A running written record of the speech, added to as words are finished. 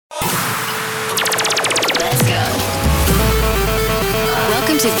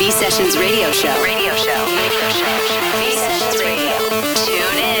to V Sessions Radio Show. V Sessions Radio.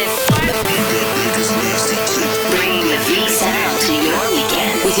 Tune in. Bringing the V sound to your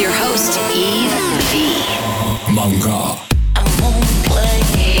weekend with your host, Eve V. Manga.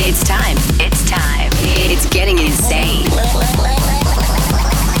 It's time. It's getting insane.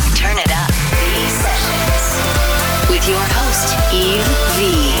 Turn it up. V Sessions. With your host, Eve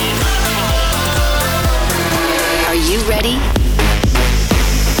V. Are you ready?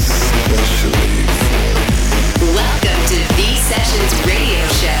 Welcome to V Sessions Radio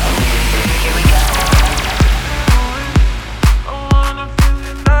Show. Here we go.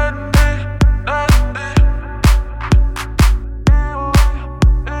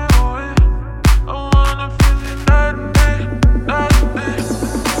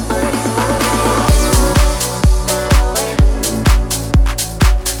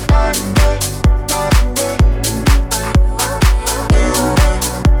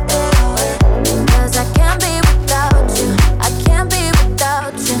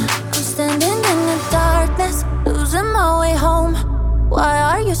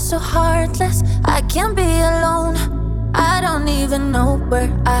 So heartless, I can't be alone. I don't even know where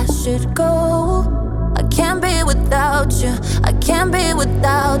I should go. I can't be without you, I can't be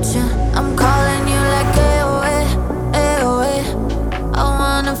without you. I'm calling you like AOA, AOA. I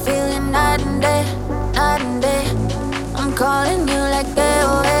wanna feel you night and day, night and day. I'm calling you like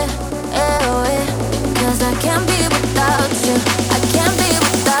AOA, AOA. Cause I can't be without you, I can't be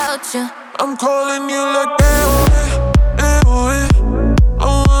without you. I'm calling you like AOA, AOA. I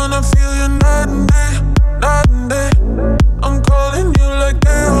wanna feel you night and day, night and day. I'm calling you like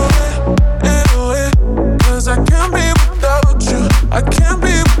AOA, AOA. Cause I can't be without you, I can't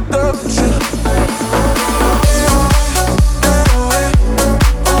be without you.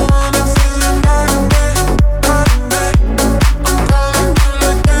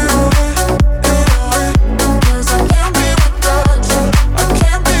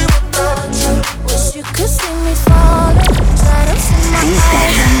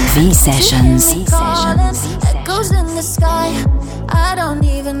 V-Sessions. Echoes in the sky. I don't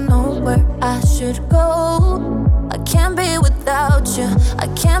even know where I should go. I can't be without you, I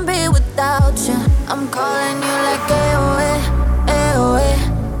can't be without you. I'm calling you like AOA, AOA.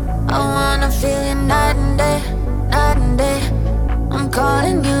 I wanna feel you night and day, night and day. I'm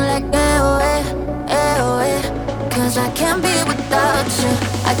calling you like AOA, AOA. Cause I can't be without you,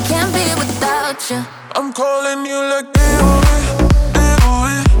 I can't be without you. I'm calling you like AOA,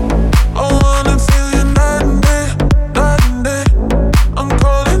 AOA. I wanna feel you night and day, night and day. I'm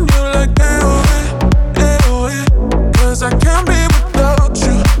calling you like AOA, AOA. Cause I can't be without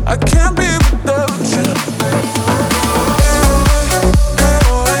you, I can't be without you.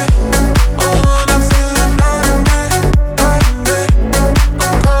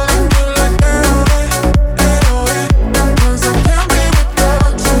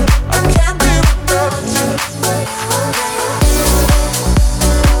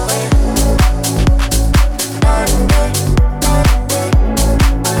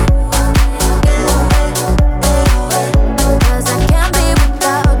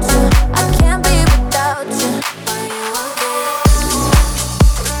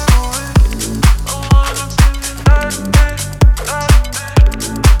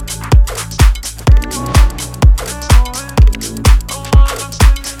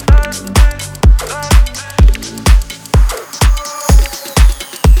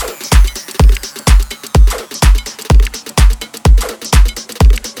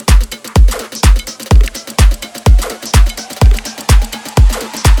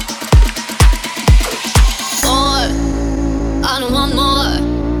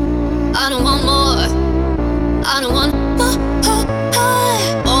 I don't want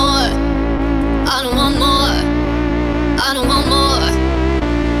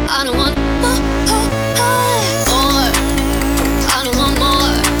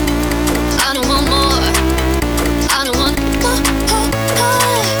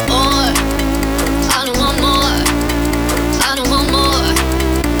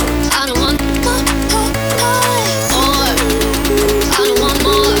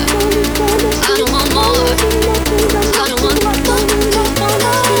more.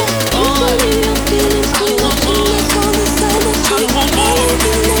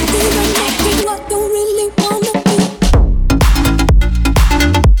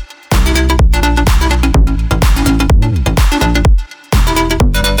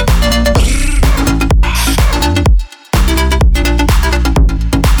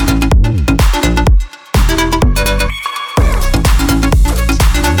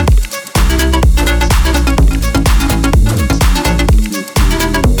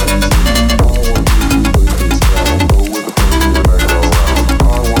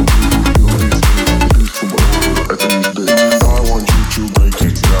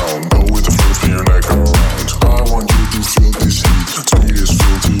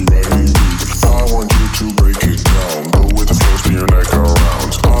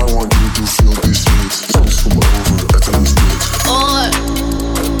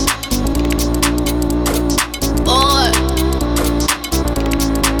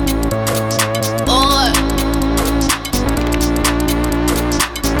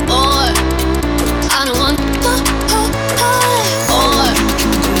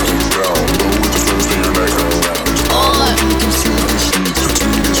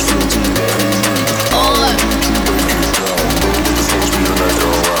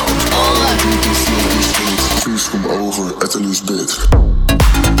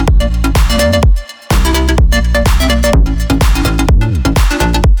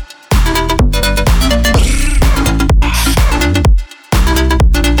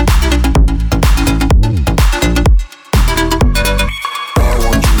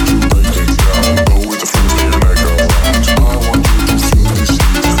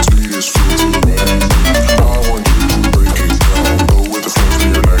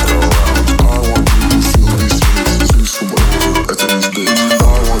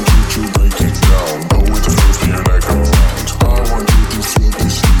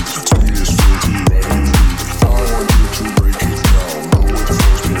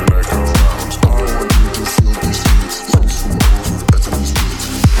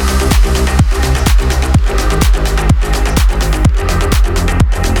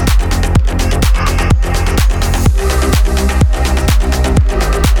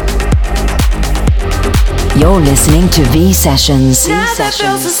 You're listening to V Sessions. V Never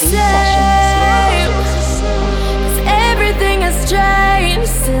feels the Sessions. same, 'cause everything has changed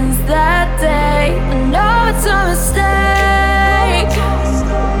since that day. I know it's a mistake.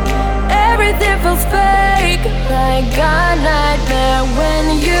 Everything feels fake, like a nightmare when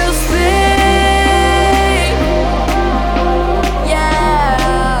you speak.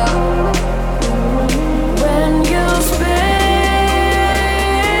 Yeah, when you speak.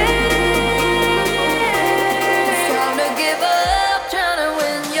 It's time to give up, trying to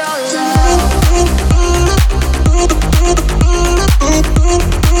win your love.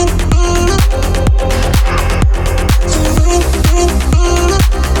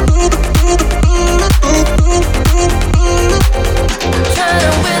 Trying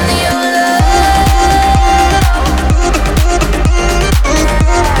to win your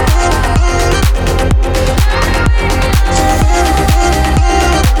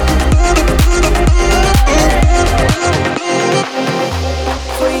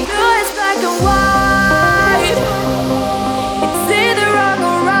for you it's black and white. It's either wrong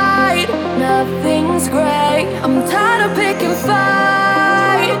or right. Nothing's gray. I'm tired of picking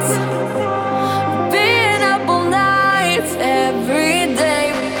fights, being up all night every day.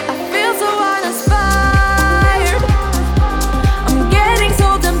 I feel so uninspired. I'm getting so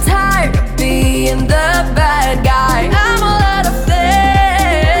damn tired of being the bad guy. I'm all out of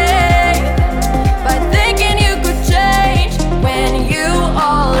faith by thinking you could change when you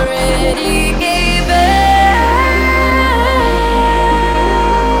already gave it.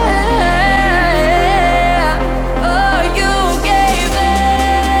 Oh, you gave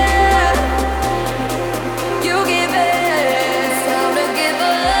it. You gave it. It's time to give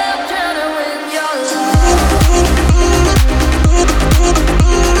up, trying to win your love.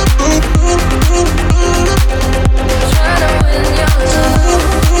 Trying to win your love.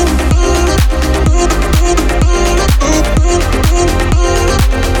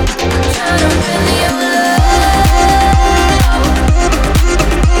 Trying to win your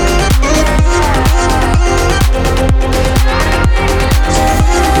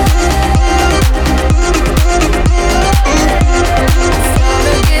It's time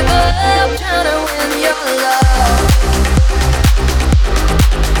to give up, trying to win your love.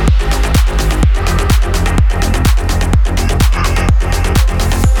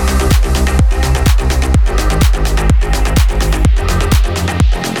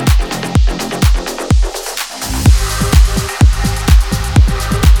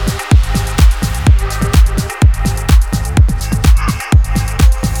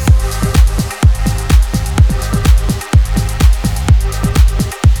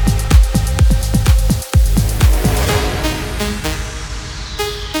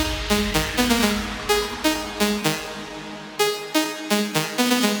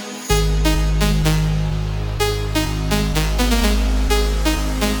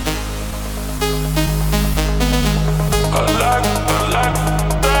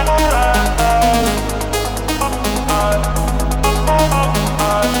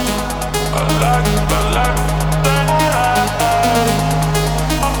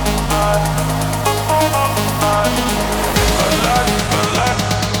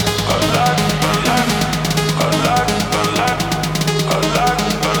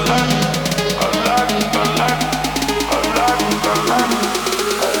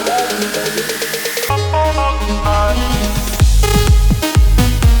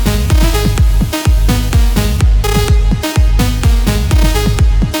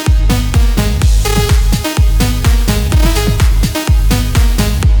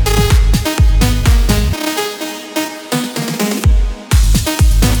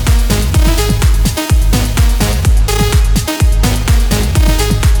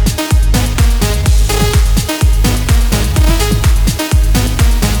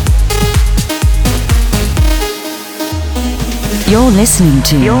 You're listening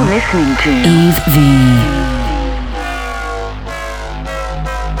to Eve V.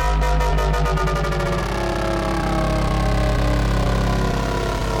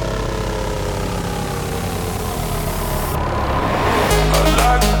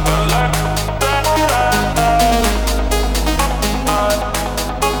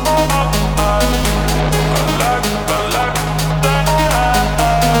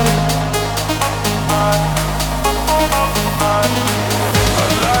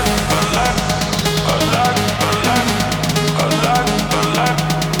 I like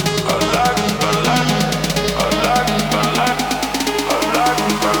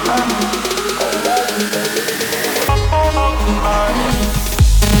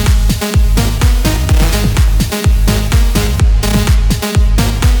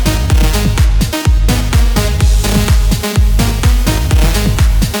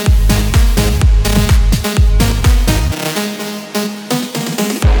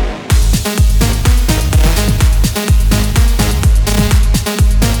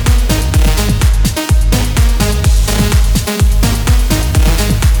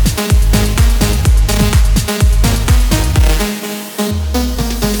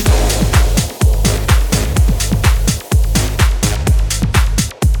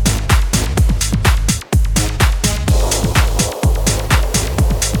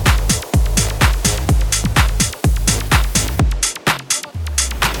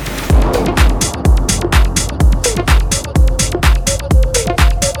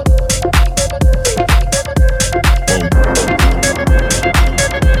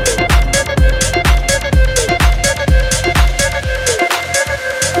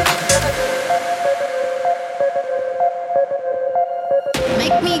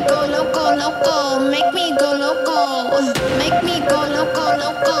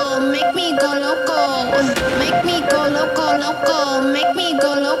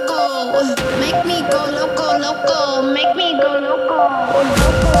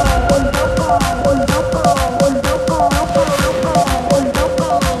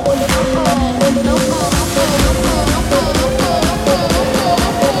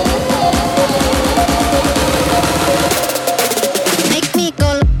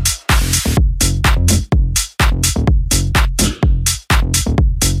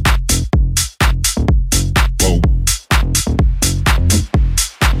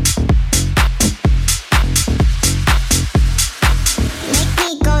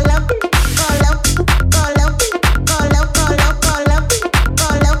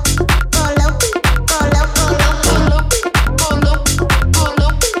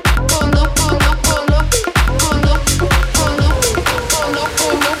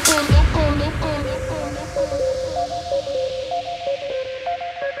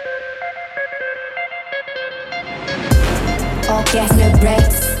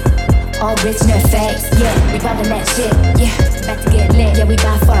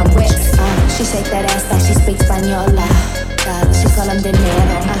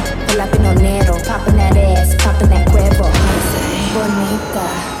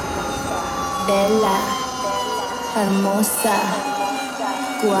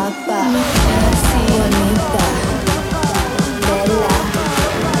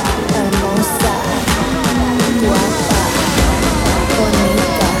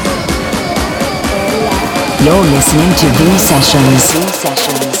You're listening to V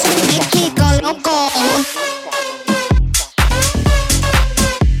Sessions.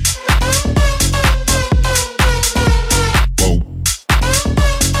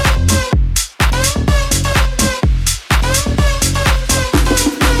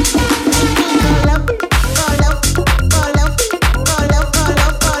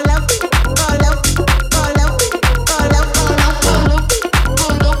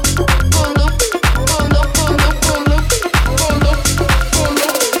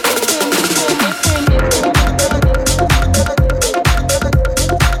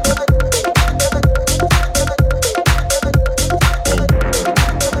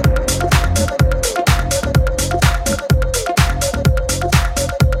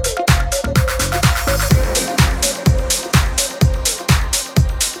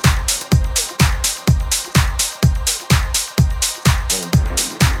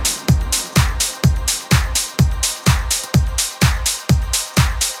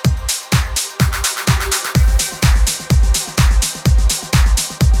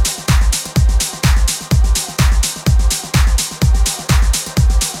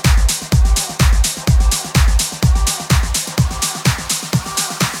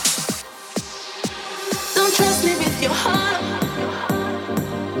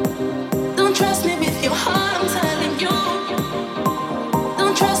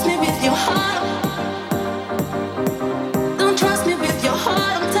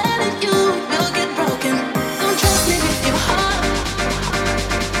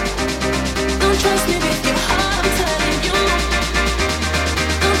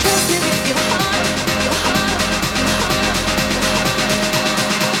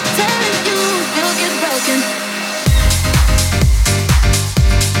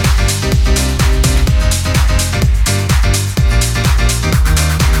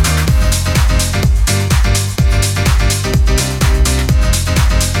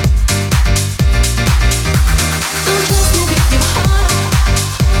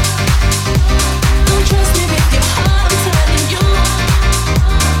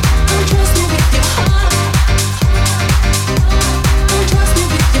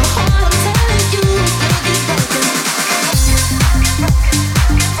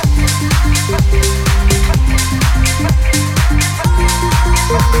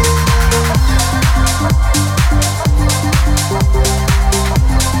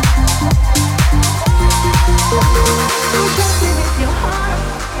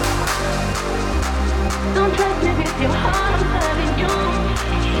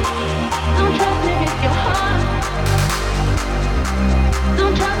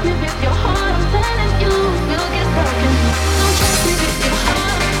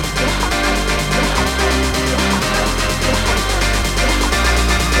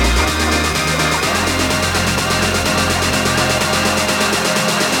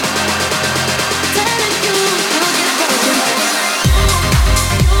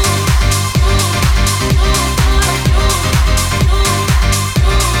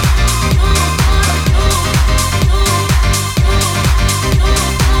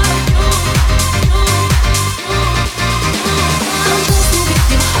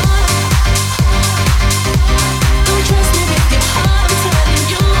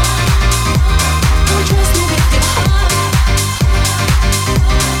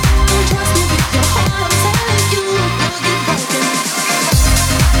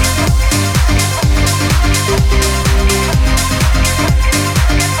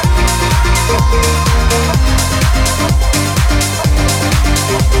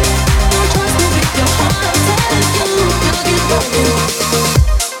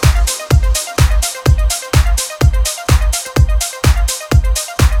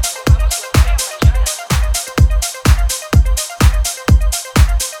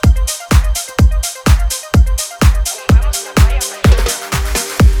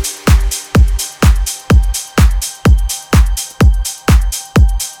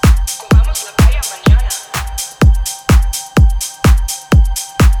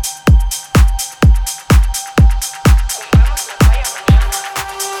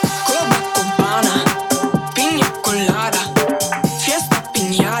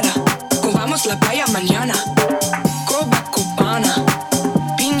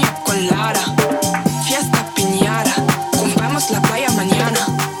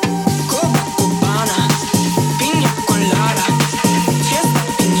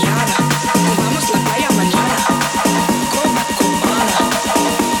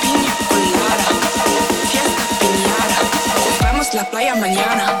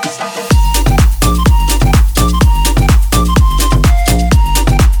 mañana.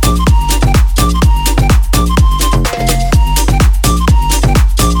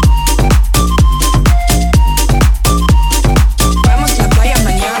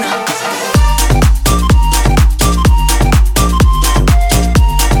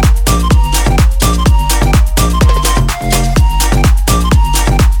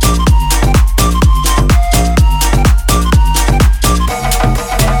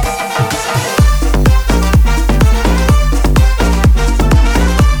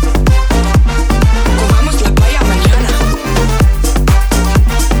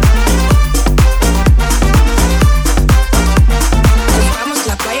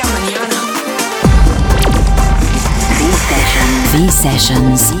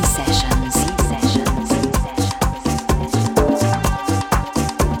 Sessions.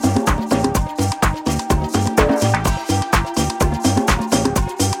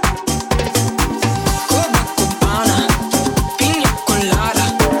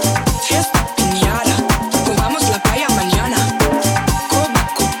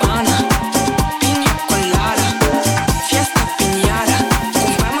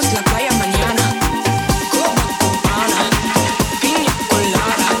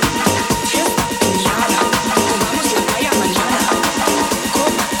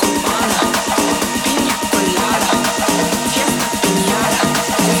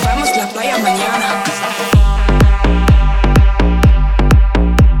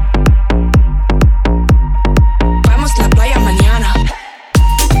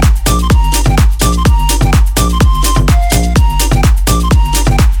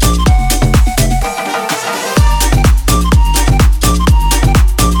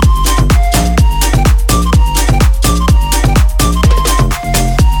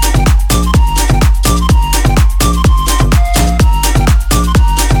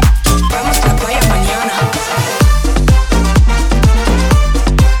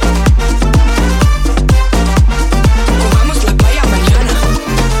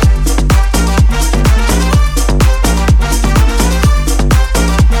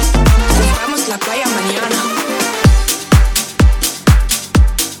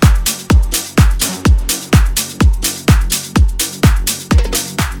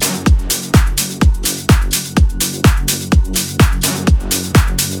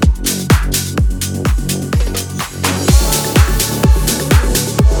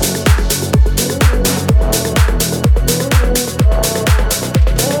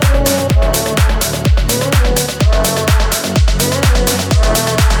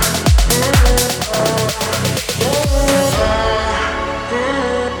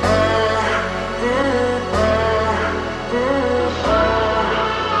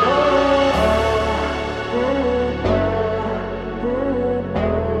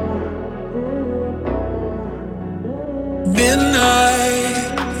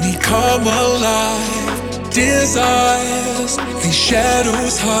 Desires, these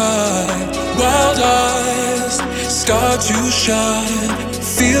shadows hide. Wild eyes start to shine.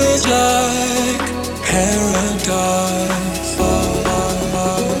 Feels like paradise.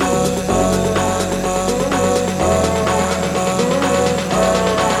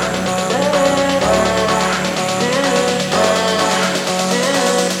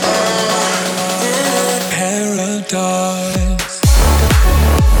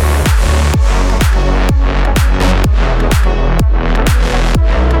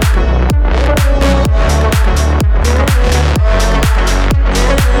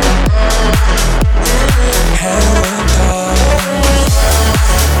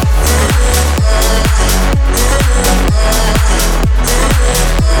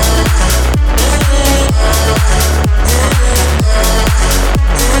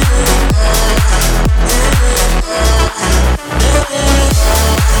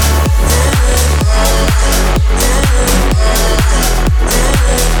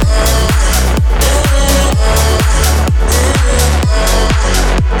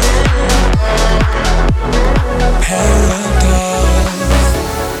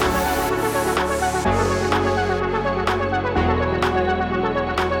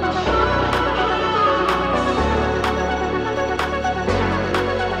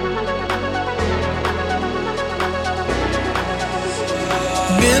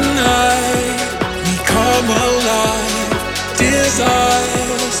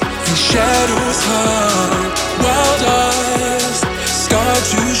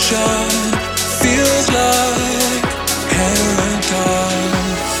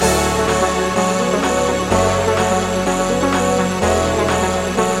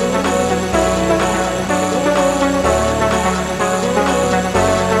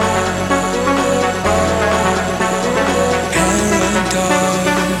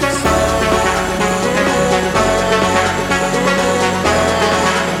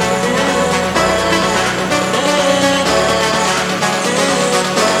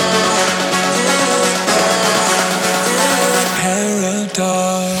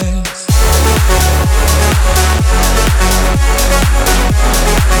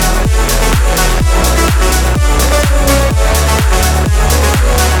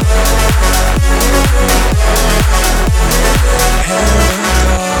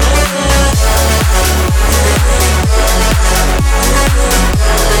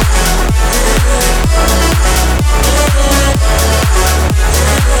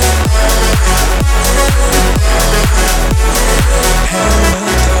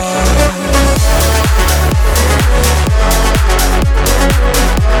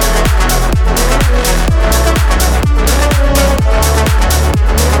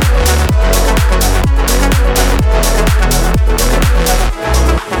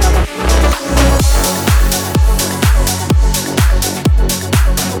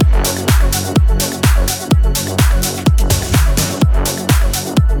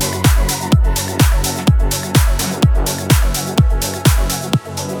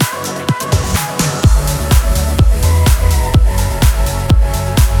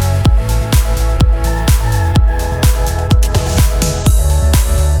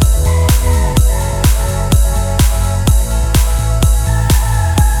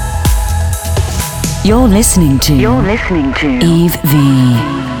 You're listening to Eve V.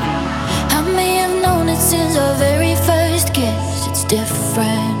 I may have known it since our very first kiss. It's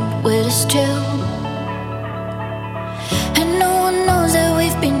different with us two. And no one knows that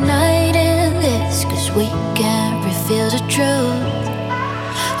we've been hiding this, 'cause we can't reveal the truth.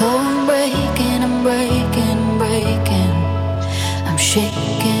 Oh, I'm breaking, I'm breaking, I'm breaking. I'm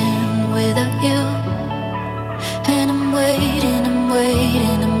shaking without you. And I'm waiting, I'm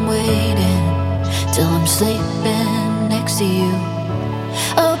waiting, I'm waiting till I'm sleeping next to you.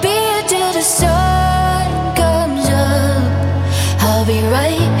 I'll be here till the sun comes up. I'll be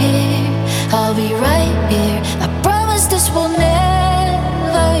right here, I'll be right here. I promise this will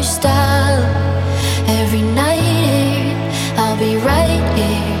never stop. Every night here, I'll be right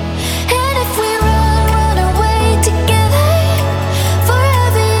here. And if we run away together,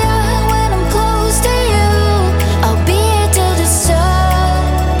 forever young when I'm close to you. I'll be here till the sun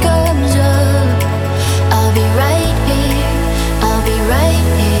comes up. I'll be right here, I'll be right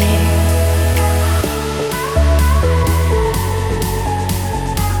here.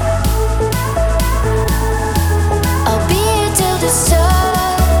 I'll be here till the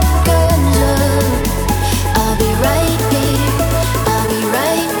sun comes up.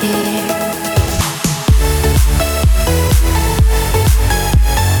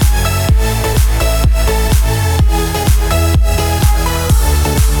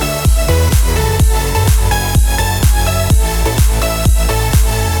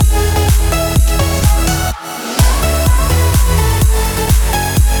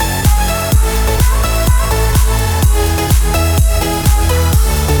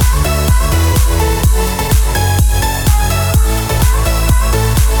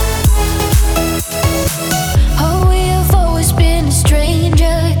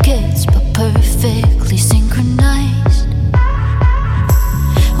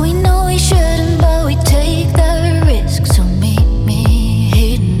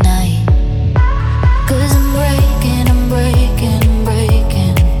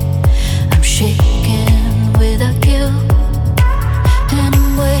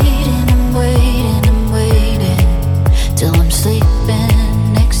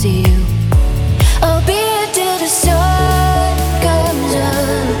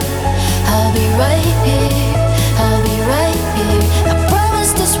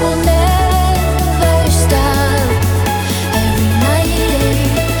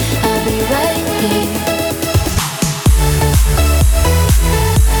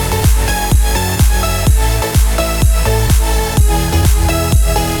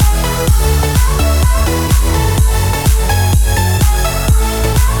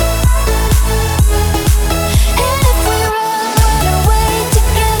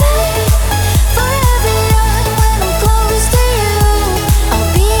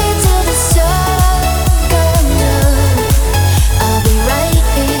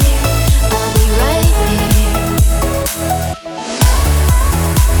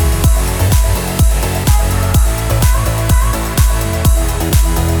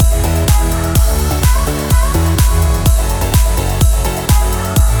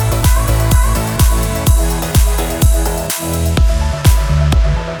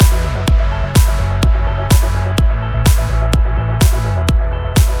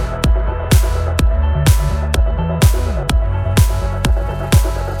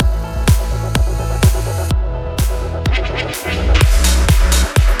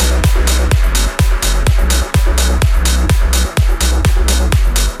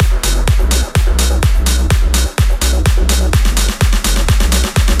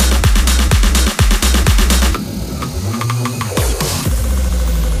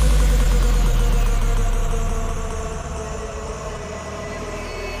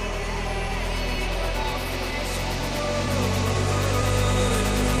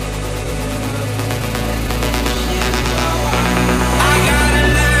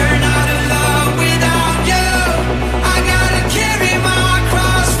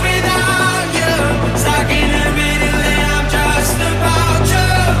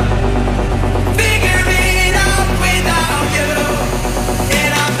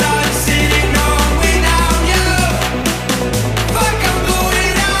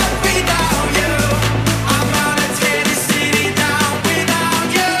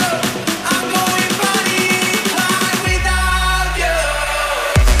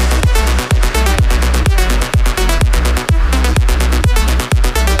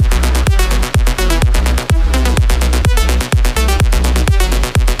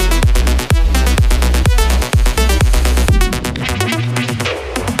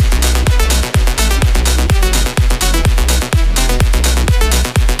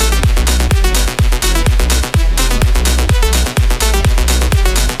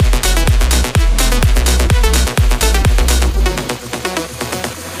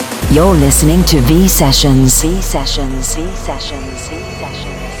 You're listening to V Sessions. V Sessions. V Sessions. V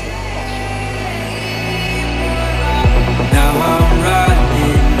Sessions. Now I'm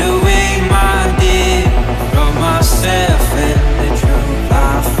running away, my dear, from myself and the truth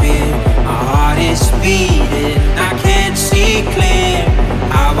I fear. My heart is beating, I can't see clear.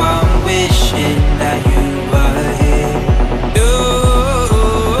 How I'm wishing that you were here. You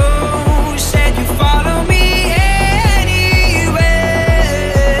said you follow me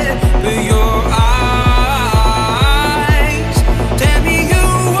anywhere, but your eyes tell me you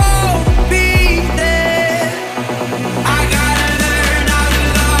won't be there. I gotta learn how to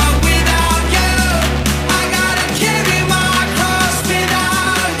love without you. I gotta carry my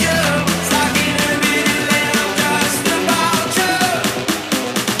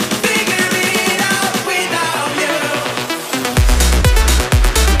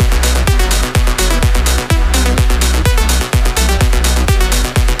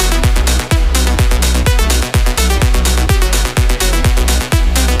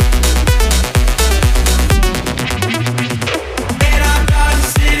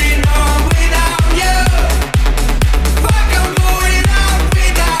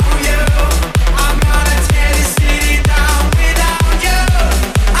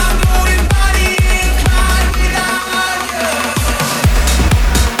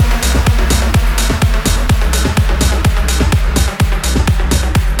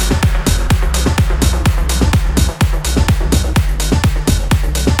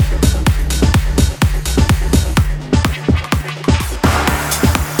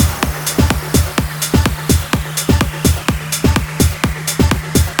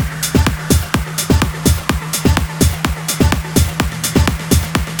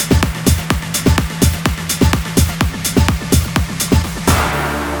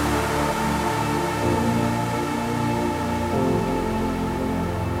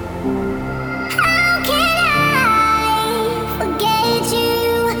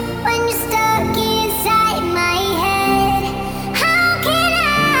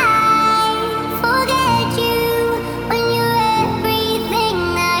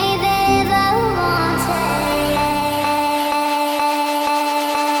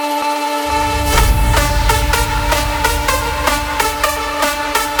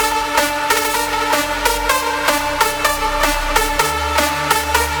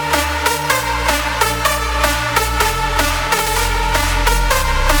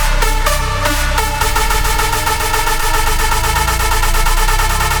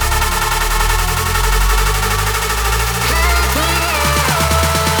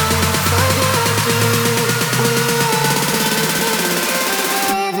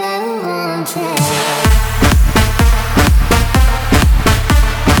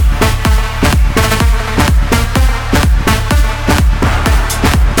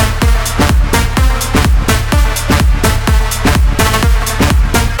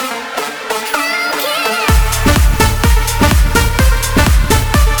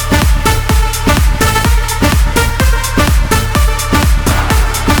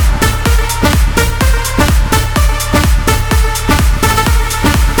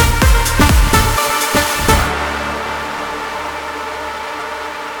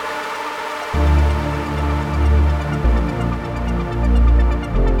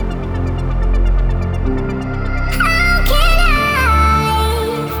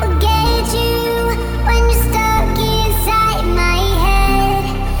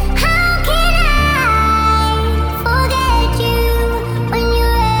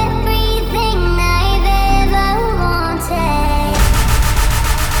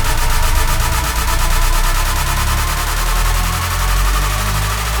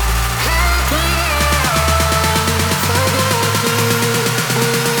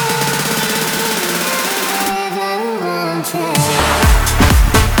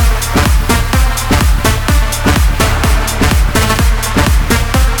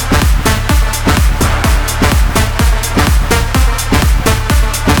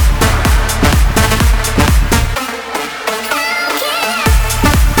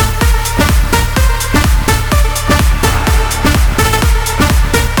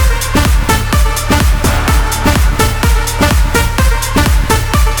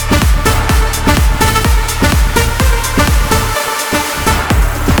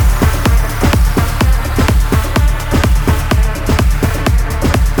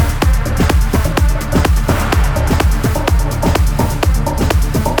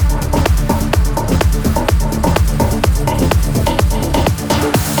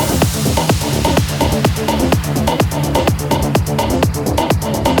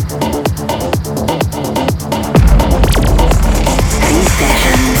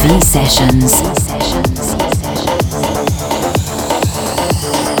V-Sessions.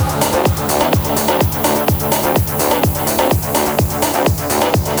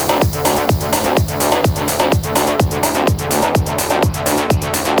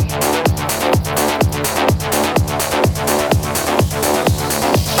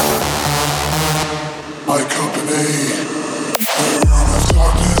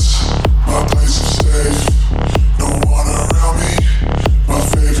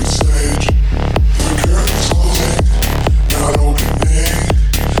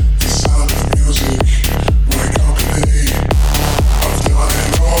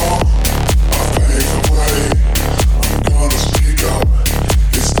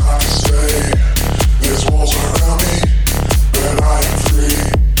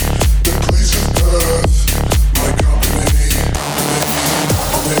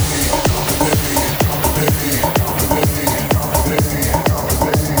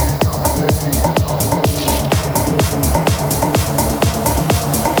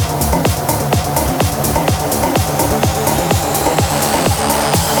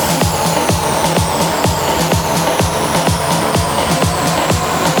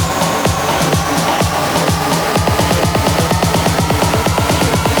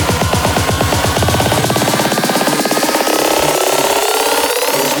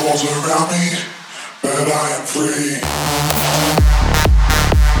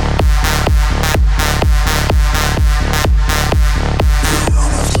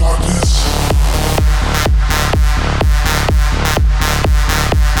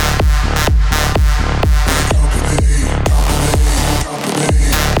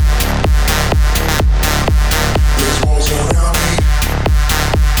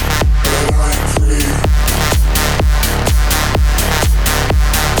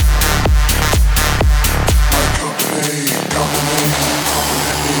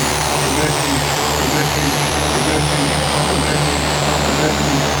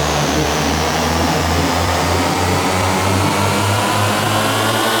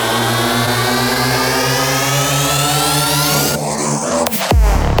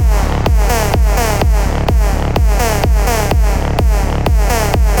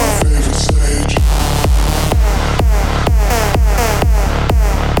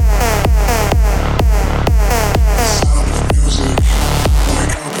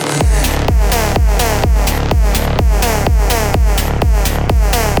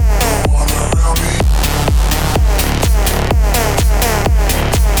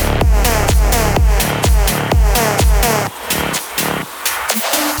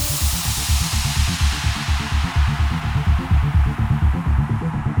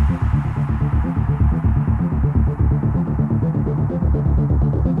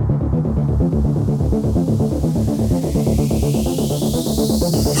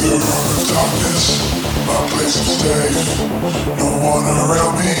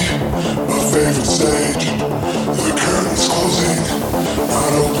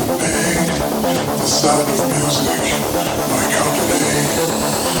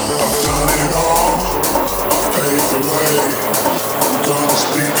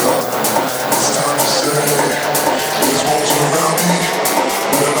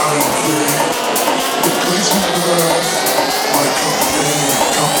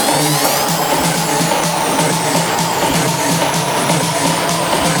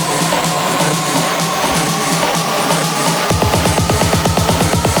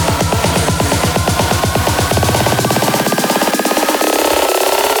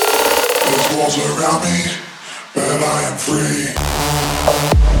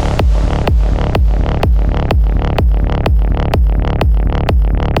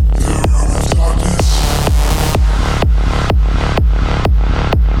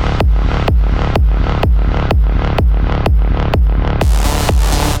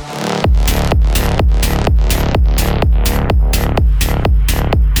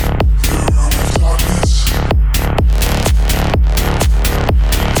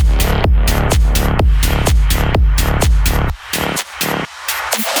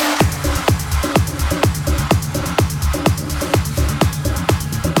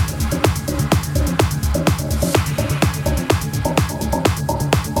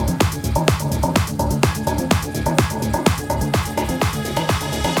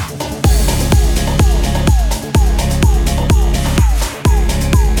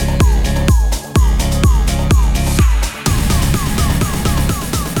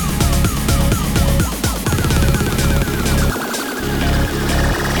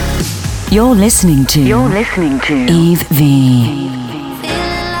 You're listening to Eve V.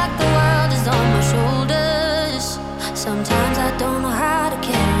 Feeling like the world is on my shoulders. Sometimes I don't know how to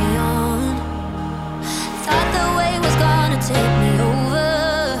carry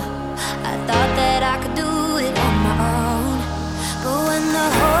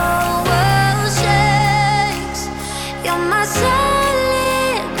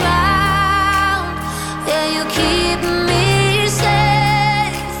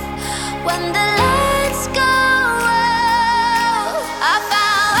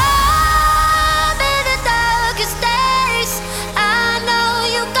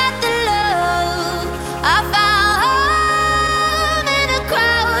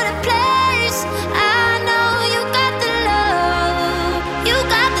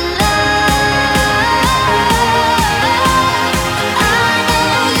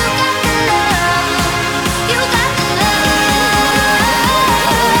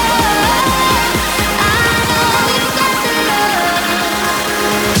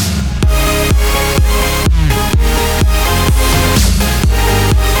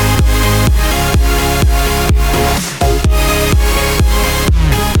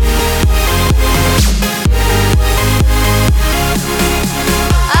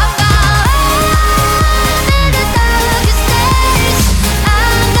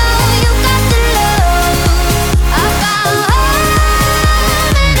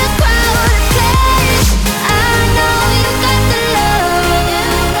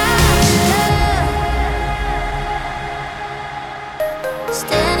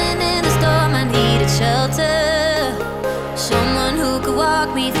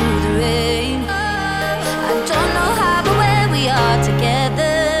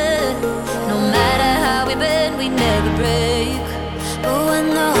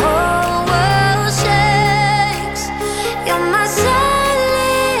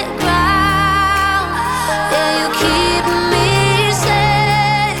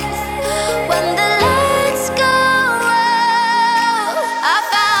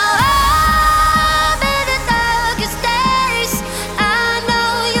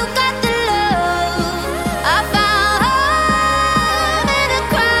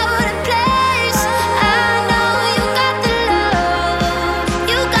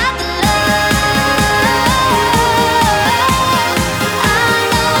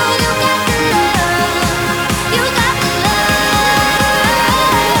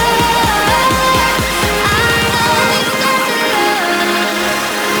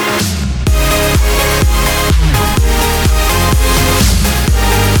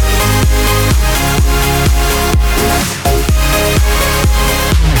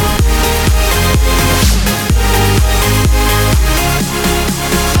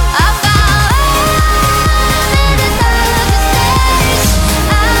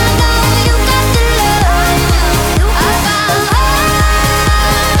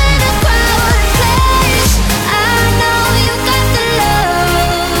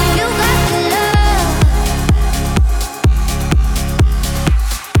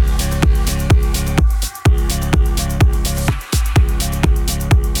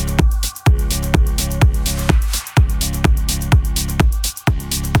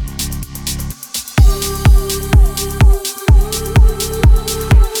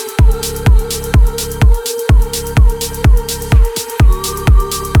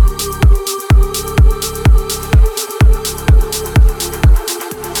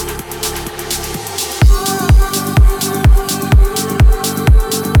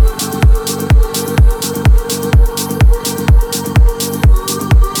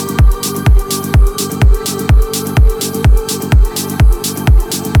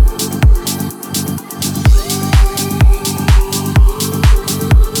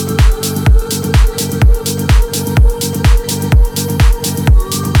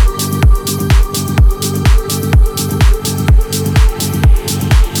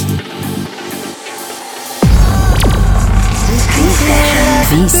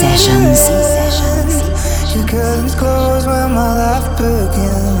Sessions. Your curtains close when my life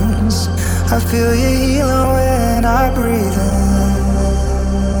begins. I feel you healing when I breathe in.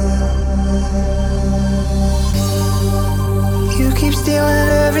 You keep stealing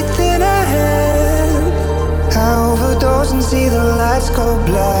everything I had. I overdose and see the lights go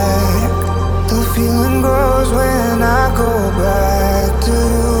black. The feeling grows when I go back to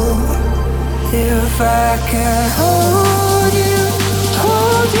you. If I can hold you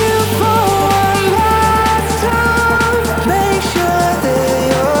for one last time, make sure that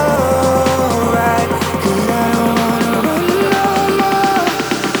you're right. 'Cause I don't wanna run no more.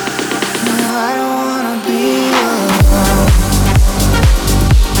 No, I don't wanna be alone.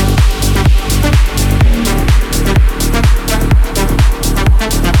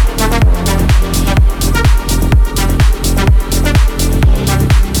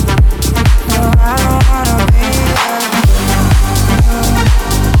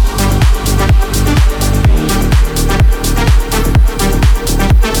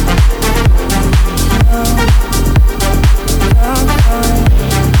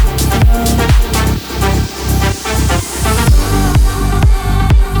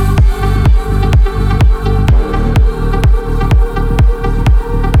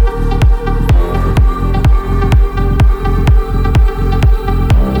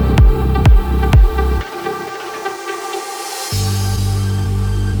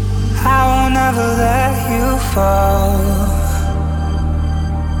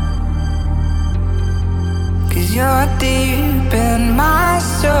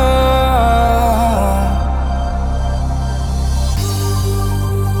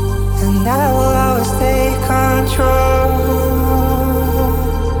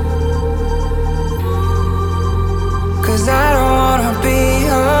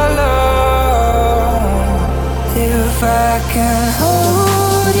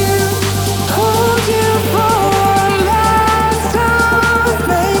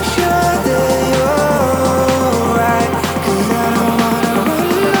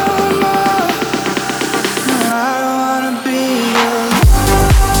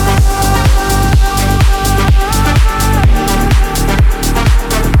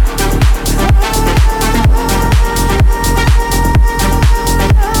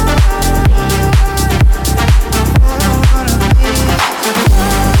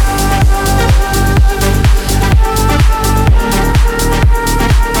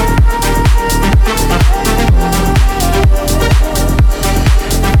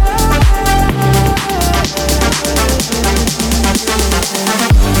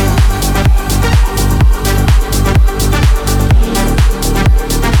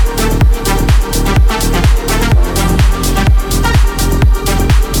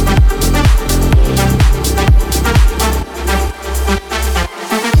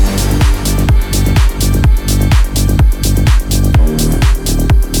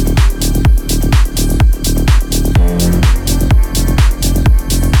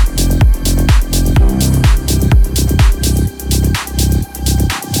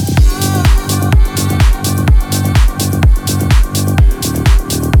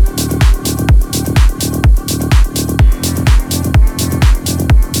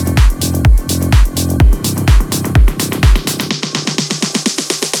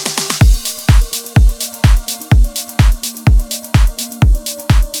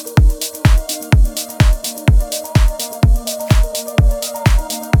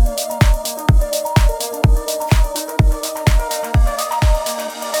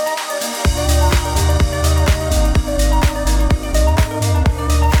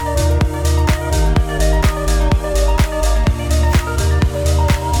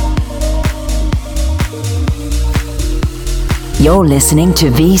 You're listening to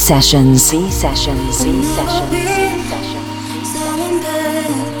V Sessions. V Sessions. V Sessions.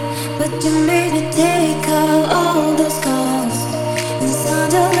 But you made me take out all those scars, and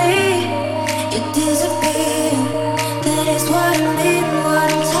suddenly you disappear. That is what I mean, what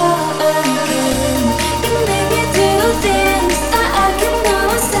I'm talking. You make me do things that I can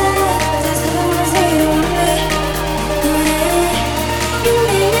understand. That's how I say you want me. You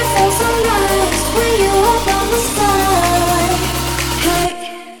make me feel so nice when you are by my side. Hey,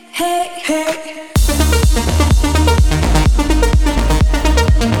 hey, hey.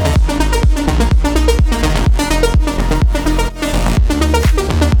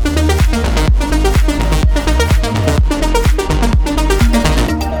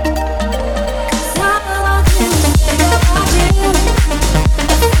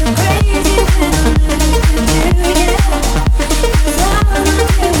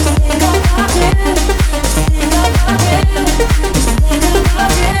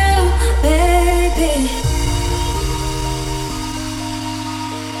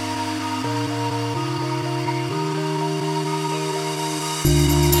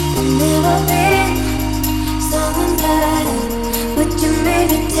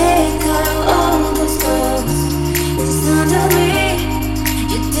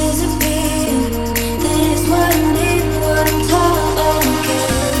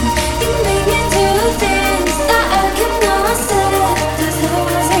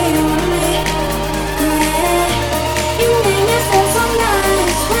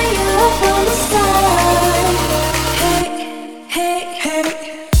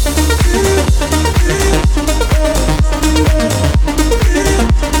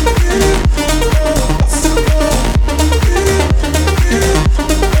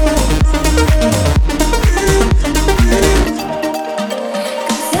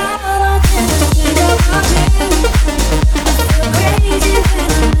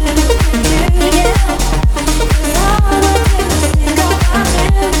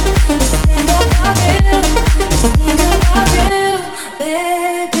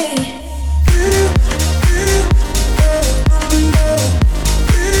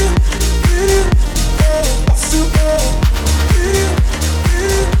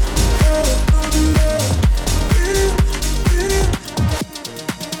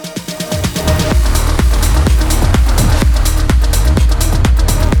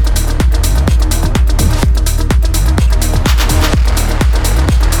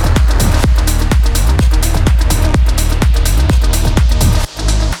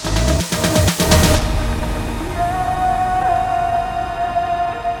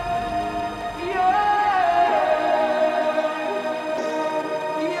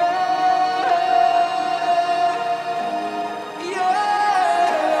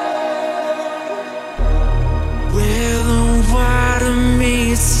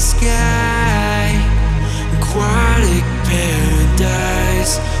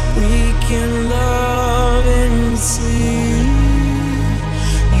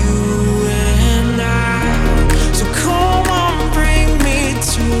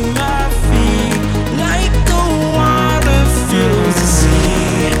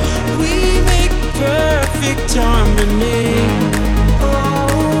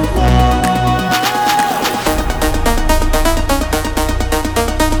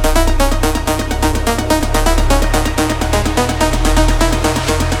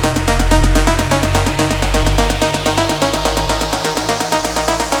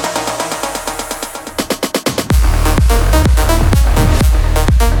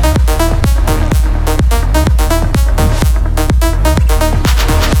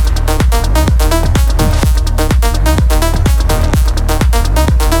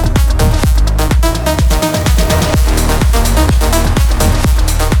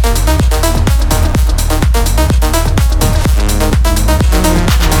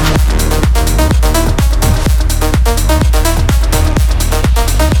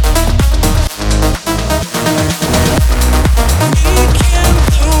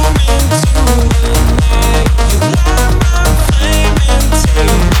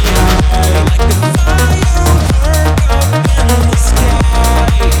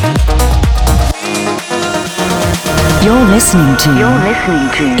 You're listening to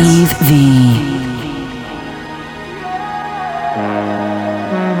Eve V.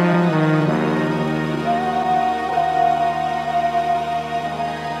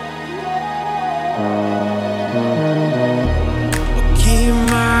 Keep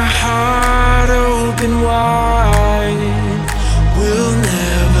my heart open wide. We'll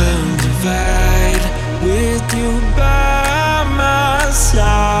never divide. With you by my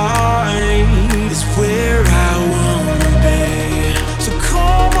side is where I wanna be. So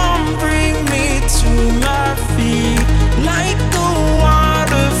come on, bring me to my feet. Like the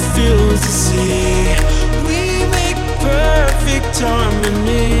water fills the sea, we make perfect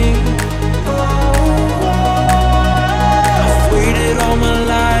harmony. Waited all my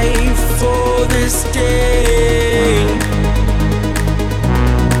life for this day.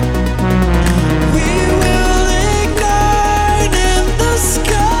 We will ignite in the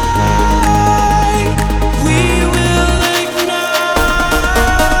sky. We will ignite.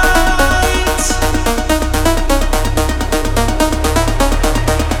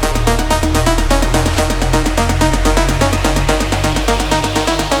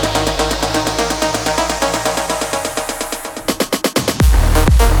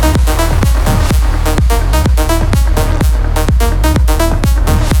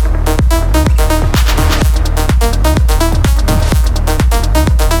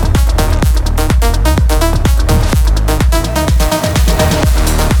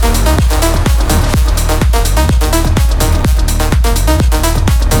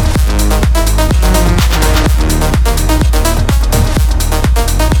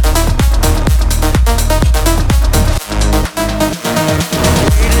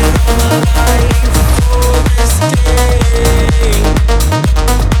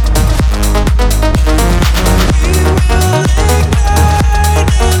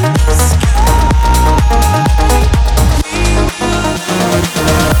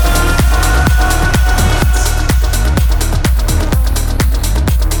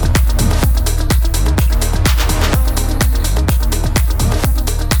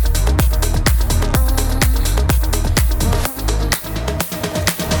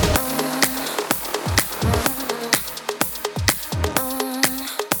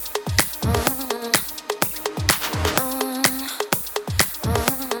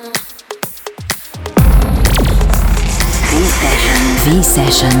 V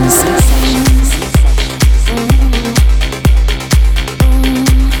Sessions.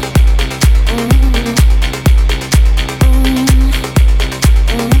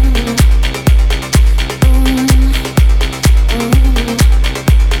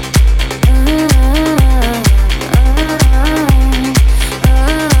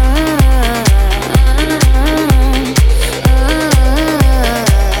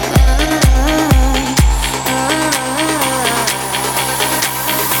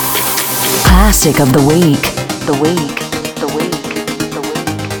 Classic of the week. The week. The week. The week.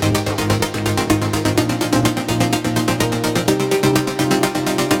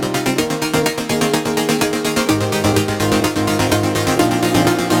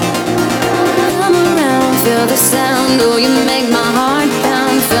 Come around, feel the sound. Oh, you make my heart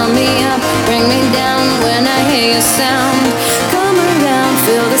pound. Fill me up, bring me down when I hear your sound. Come around,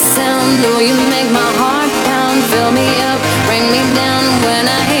 feel the sound. Oh, you make my heart pound. Fill me up, bring me down when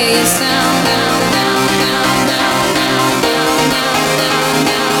I hear your sound.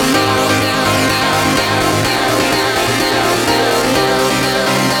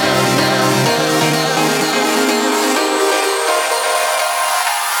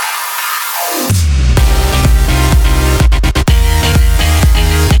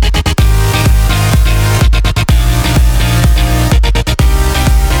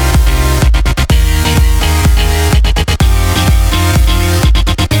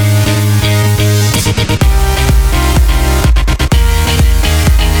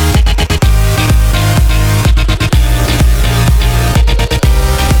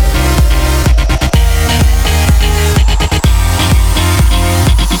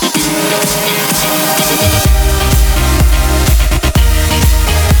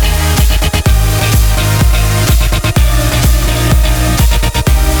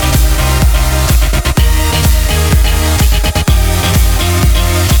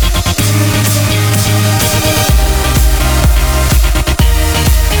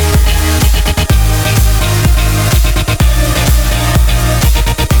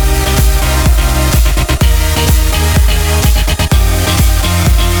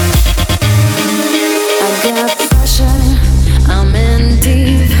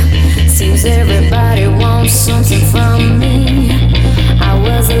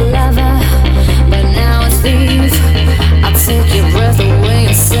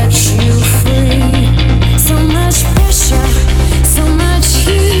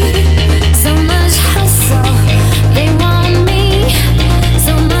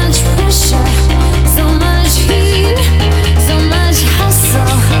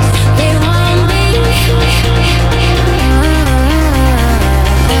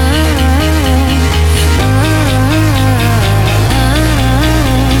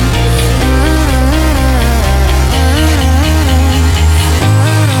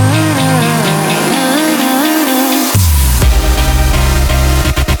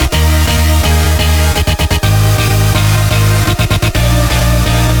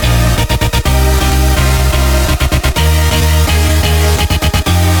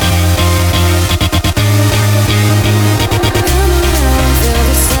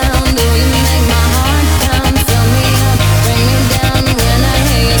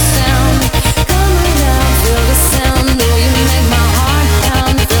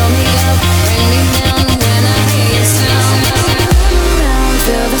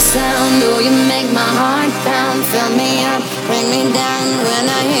 Bring me down when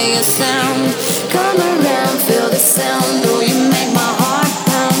I hear your sound. Come around, feel the sound.